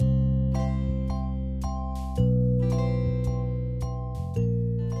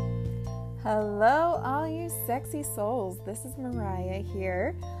Hello, all you sexy souls. This is Mariah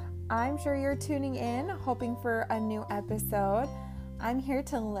here. I'm sure you're tuning in, hoping for a new episode. I'm here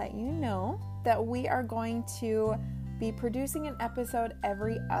to let you know that we are going to be producing an episode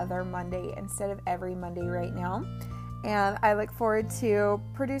every other Monday instead of every Monday right now. And I look forward to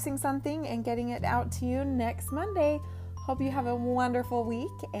producing something and getting it out to you next Monday. Hope you have a wonderful week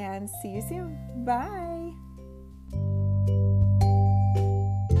and see you soon. Bye.